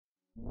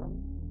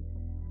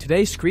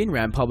Today,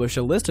 ScreenRant published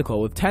a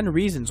listicle with 10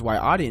 reasons why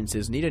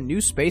audiences need a new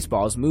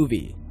Spaceballs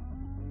movie.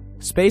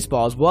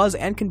 Spaceballs was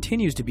and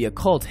continues to be a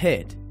cult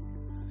hit.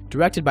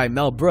 Directed by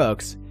Mel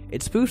Brooks,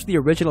 it spoofs the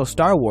original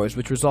Star Wars,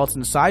 which results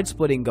in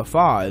side-splitting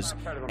guffaws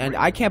and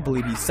 "I can't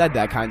believe he said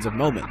that" kinds of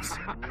moments.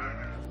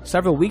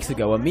 Several weeks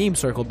ago, a meme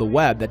circled the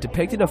web that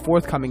depicted a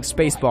forthcoming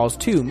Spaceballs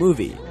II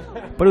movie,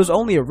 but it was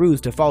only a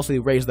ruse to falsely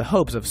raise the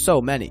hopes of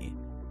so many.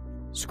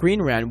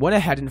 ScreenRant went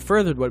ahead and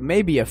furthered what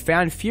may be a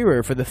fan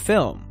furor for the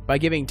film by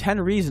giving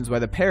 10 reasons why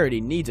the parody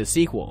needs a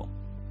sequel.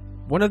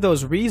 One of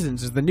those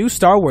reasons is the new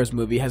Star Wars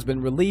movie has been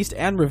released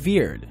and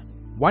revered.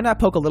 Why not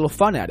poke a little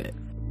fun at it?